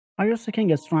Are you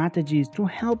seeking strategies to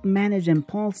help manage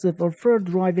impulsive or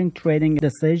fear-driving trading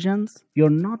decisions?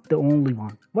 You're not the only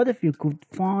one. What if you could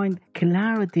find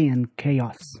clarity in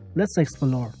chaos? Let's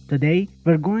explore. Today,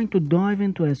 we're going to dive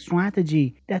into a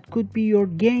strategy that could be your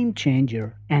game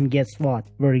changer. And guess what?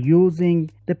 We're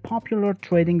using the popular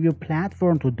TradingView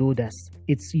platform to do this.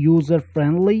 It's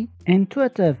user-friendly,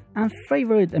 intuitive, and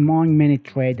favorite among many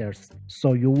traders.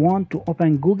 So you want to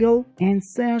open Google and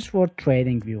search for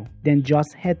TradingView. Then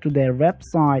just head to their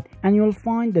website and you'll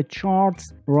find the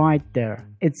charts right there.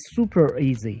 It's super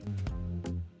easy.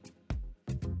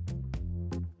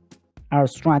 Our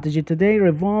strategy today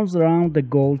revolves around the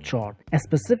gold chart,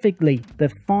 specifically the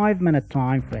 5-minute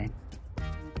time frame.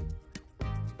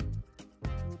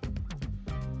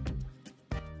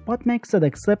 What makes it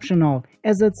exceptional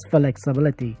is its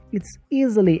flexibility. It's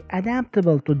easily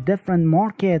adaptable to different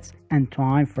markets and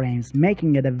time frames,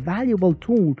 making it a valuable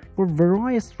tool for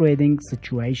various trading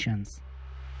situations.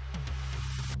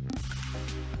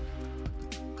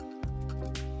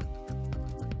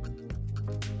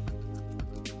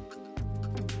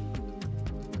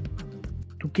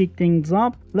 To kick things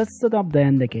up, let's set up the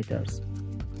indicators.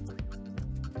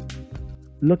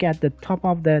 Look at the top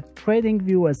of the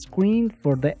TradingView screen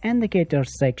for the indicator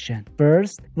section.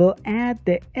 First, we'll add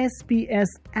the SPS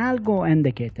Algo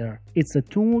indicator. It's a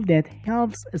tool that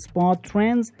helps spot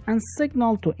trends and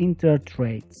signal to enter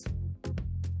trades.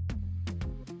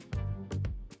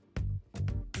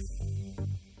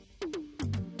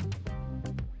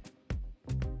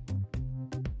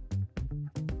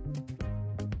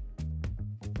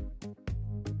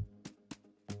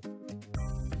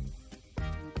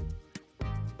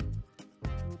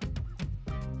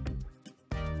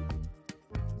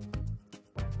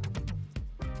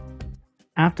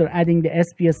 After adding the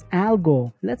SPS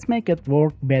Algo, let's make it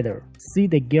work better. See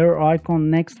the gear icon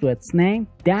next to its name?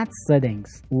 That's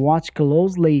settings. Watch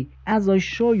closely as I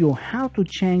show you how to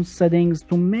change settings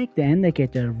to make the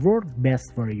indicator work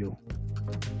best for you.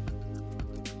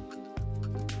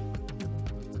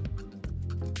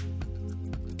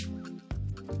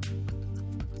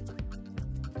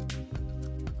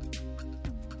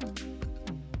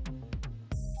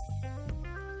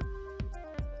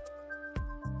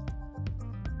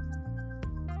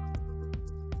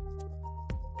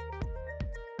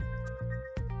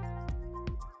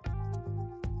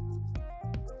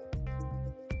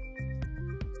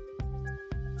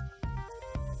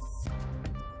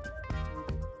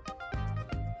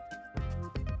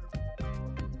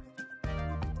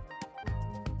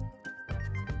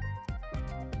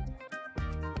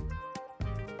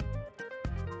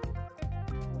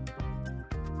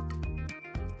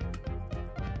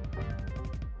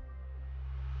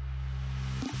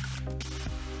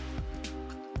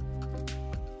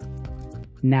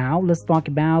 Now let's talk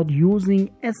about using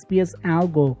SPS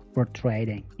Algo for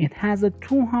trading. It has a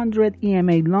 200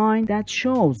 EMA line that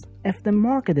shows if the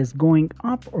market is going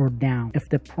up or down. If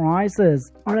the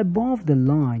prices are above the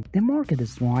line, the market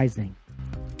is rising.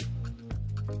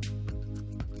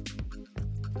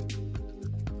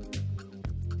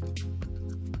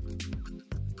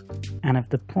 And if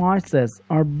the prices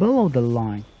are below the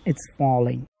line, it's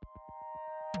falling.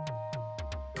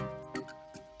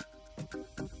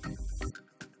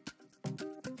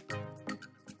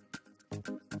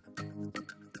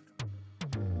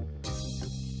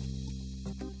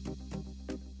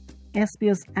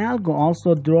 SPS Algo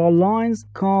also draws lines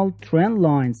called trend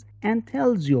lines and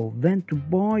tells you when to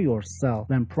buy or sell.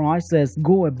 When prices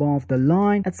go above the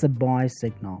line, it's a buy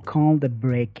signal called a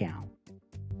breakout.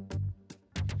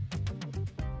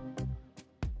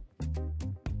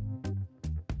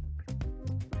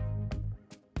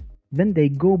 When they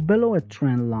go below a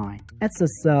trend line, it's a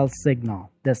sell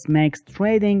signal. This makes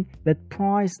trading with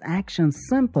price action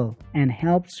simple and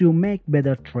helps you make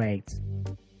better trades.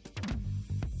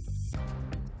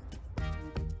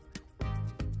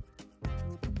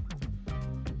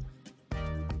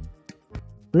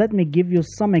 Let me give you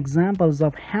some examples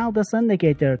of how this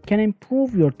indicator can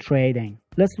improve your trading.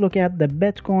 Let's look at the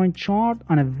Bitcoin chart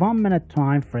on a 1-minute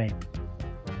time frame.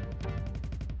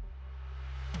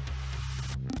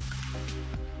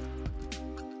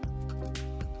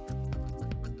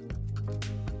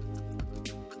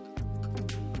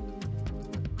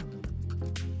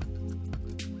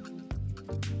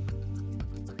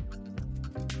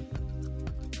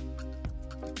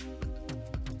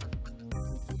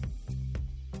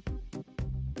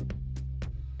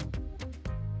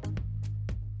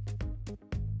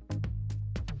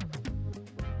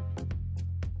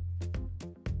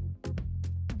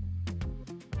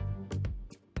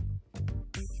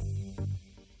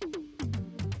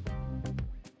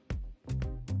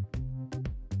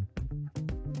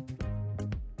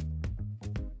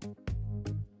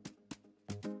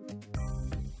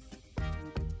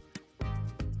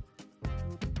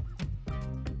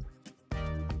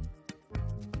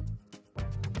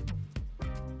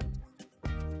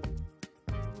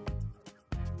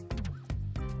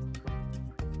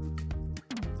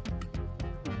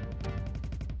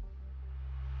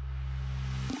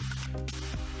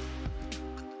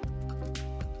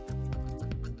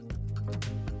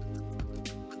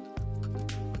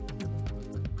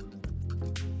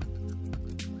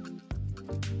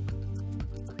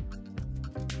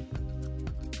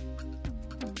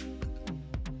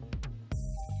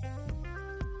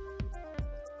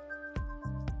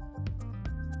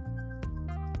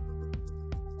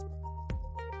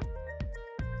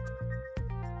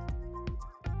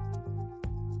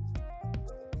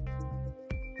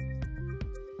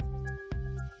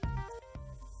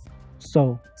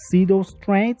 So, see those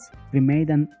trades? We made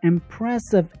an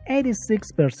impressive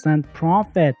 86%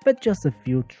 profit with just a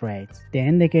few trades. The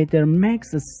indicator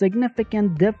makes a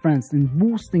significant difference in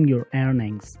boosting your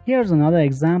earnings. Here's another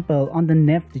example on the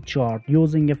Nifty chart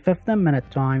using a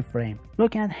 15-minute time frame.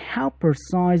 Look at how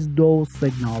precise those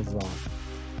signals are.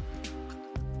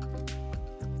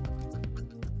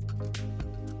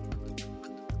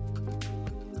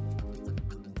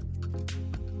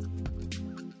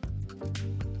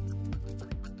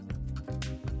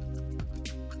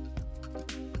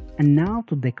 And now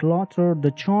to declutter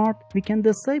the chart, we can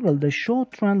disable the show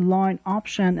trend line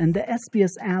option in the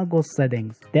SPS algo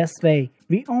settings. This way,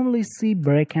 we only see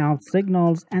breakout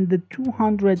signals and the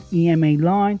 200 EMA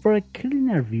line for a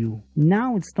cleaner view.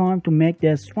 Now it's time to make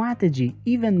the strategy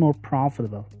even more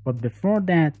profitable. But before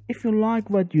that, if you like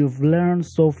what you've learned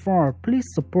so far, please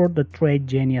support the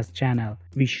TradeGenius channel.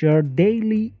 We share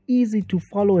daily, easy to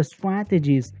follow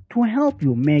strategies to help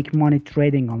you make money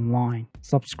trading online.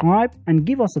 Subscribe and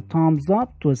give us a thumbs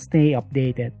up to stay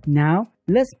updated. Now,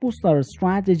 let's boost our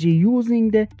strategy using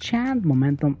the Chant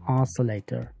Momentum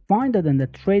Oscillator. Find it in the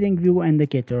TradingView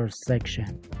Indicators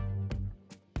section.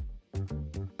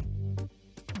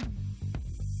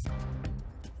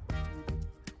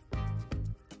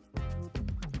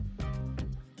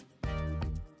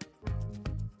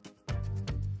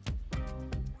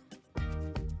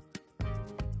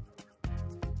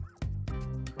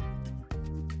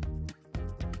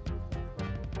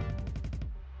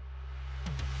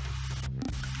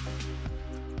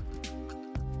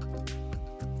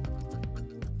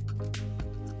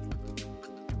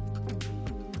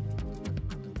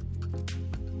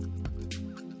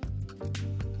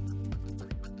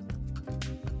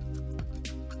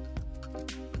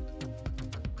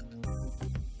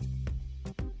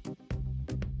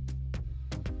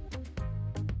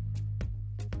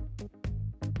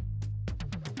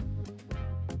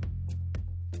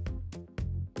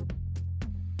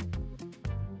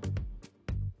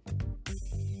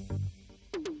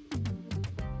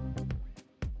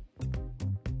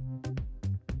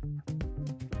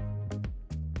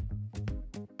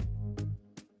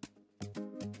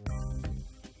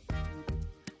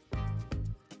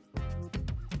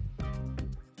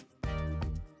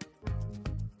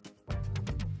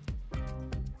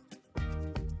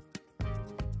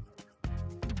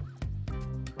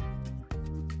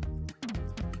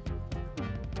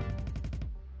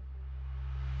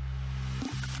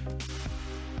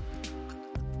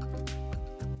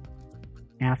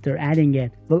 After adding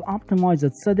it, we'll optimize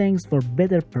its settings for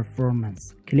better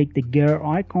performance. Click the gear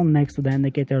icon next to the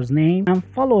indicator's name and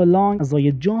follow along as I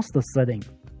adjust the settings.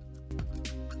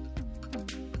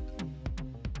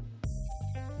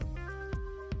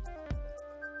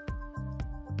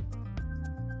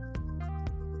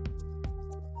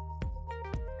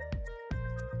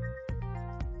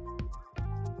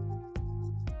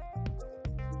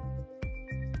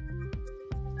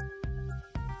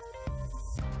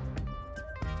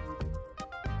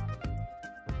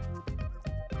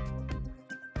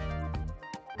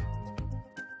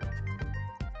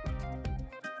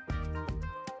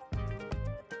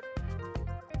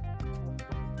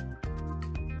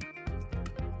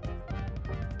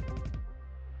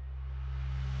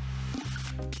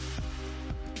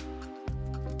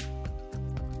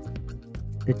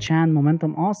 The Chant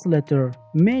Momentum Oscillator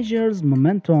measures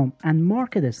momentum and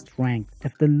market strength.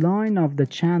 If the line of the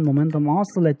Chant Momentum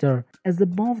Oscillator is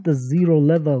above the zero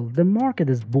level, the market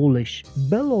is bullish.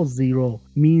 Below zero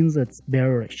means it's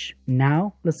bearish.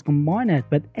 Now, let's combine it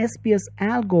with SPS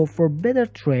Algo for better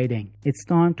trading. It's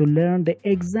time to learn the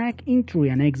exact entry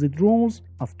and exit rules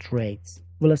of trades.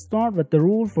 We'll start with the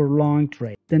rule for long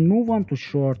trade, then move on to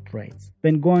short trades.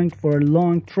 When going for a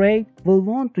long trade, we'll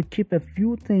want to keep a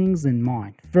few things in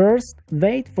mind. First,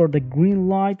 wait for the green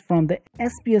light from the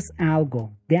SPS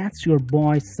Algo. That's your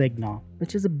buy signal,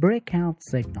 which is a breakout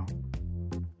signal.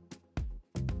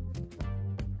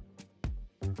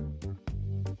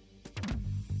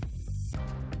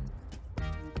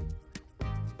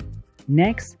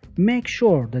 Next, make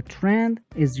sure the trend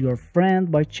is your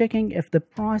friend by checking if the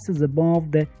price is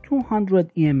above the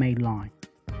 200 EMA line.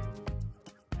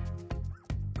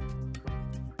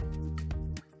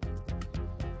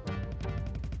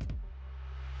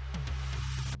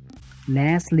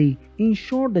 Lastly,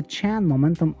 ensure the channel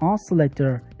momentum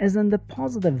oscillator is in the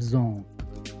positive zone.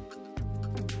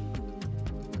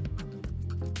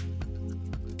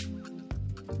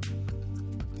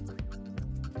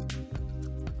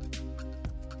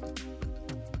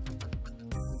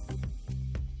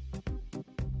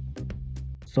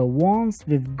 So once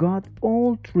we've got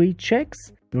all three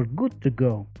checks, you're good to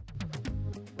go.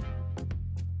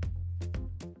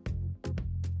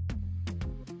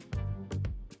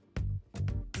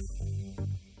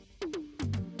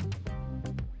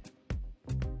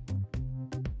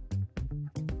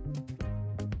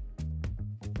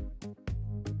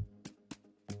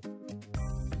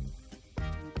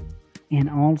 And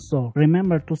also,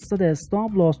 remember to set a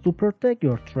stop loss to protect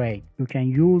your trade. You can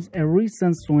use a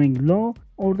recent swing low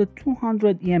or the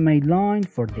 200 EMA line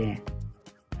for that.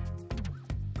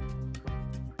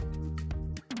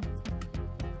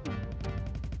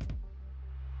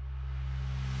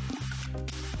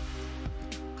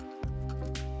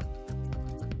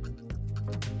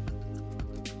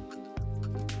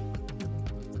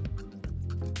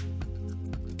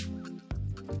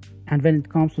 And when it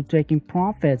comes to taking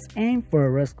profits, aim for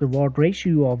a risk-reward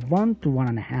ratio of 1 to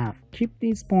 1.5. Keep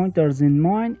these pointers in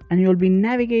mind and you'll be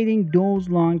navigating those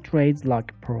long trades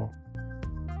like a pro.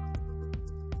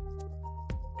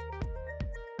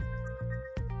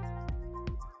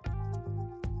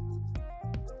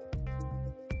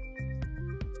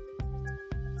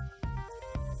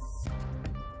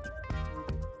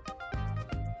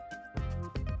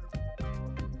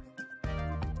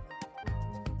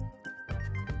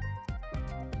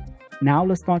 Now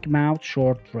let's talk about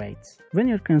short trades. When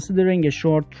you're considering a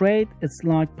short trade, it's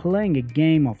like playing a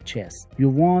game of chess. You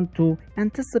want to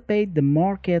anticipate the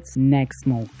market's next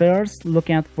move. First,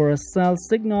 look out for a sell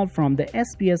signal from the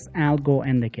SPS algo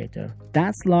indicator.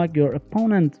 That's like your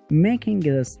opponent making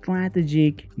a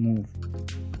strategic move.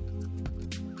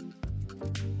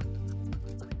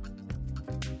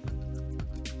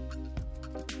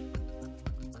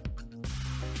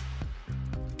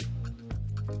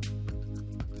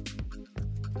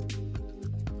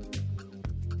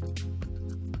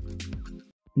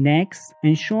 Next,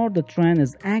 ensure the trend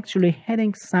is actually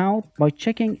heading south by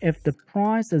checking if the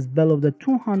price is below the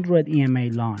 200 EMA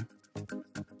line.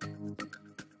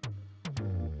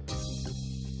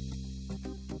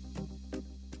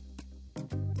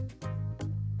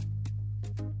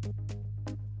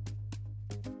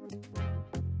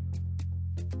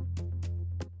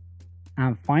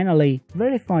 And finally,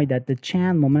 verify that the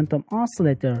channel momentum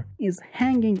oscillator is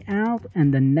hanging out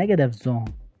in the negative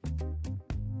zone.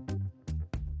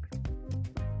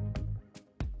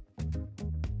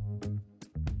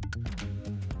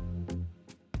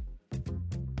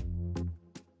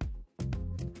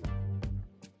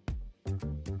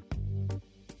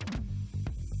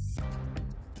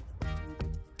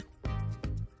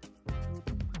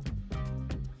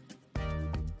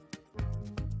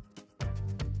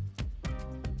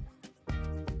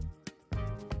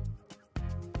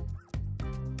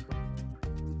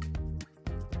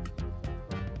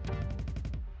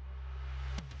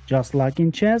 Just like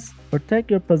in chess,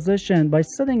 protect your position by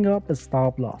setting up a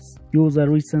stop loss. Use a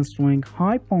recent swing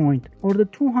high point or the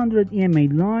 200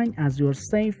 EMA line as your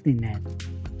safety net.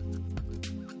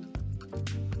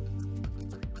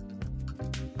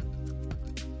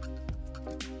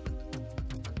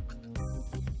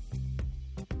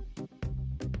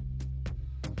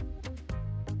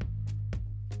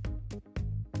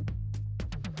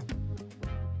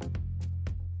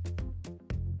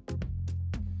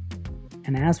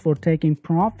 And as for taking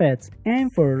profits, aim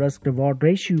for a risk-reward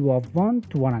ratio of 1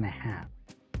 to 1.5.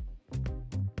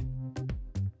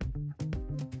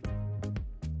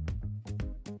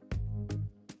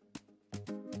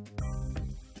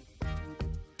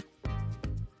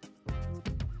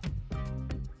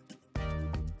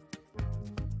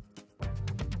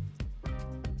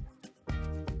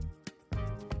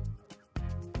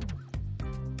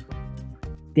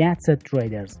 That's it,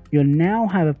 traders. You'll now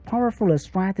have a powerful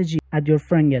strategy at your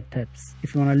fingertips.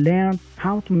 If you want to learn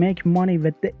how to make money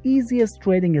with the easiest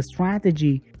trading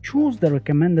strategy, choose the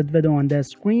recommended video on the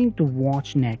screen to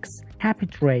watch next. Happy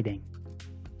trading!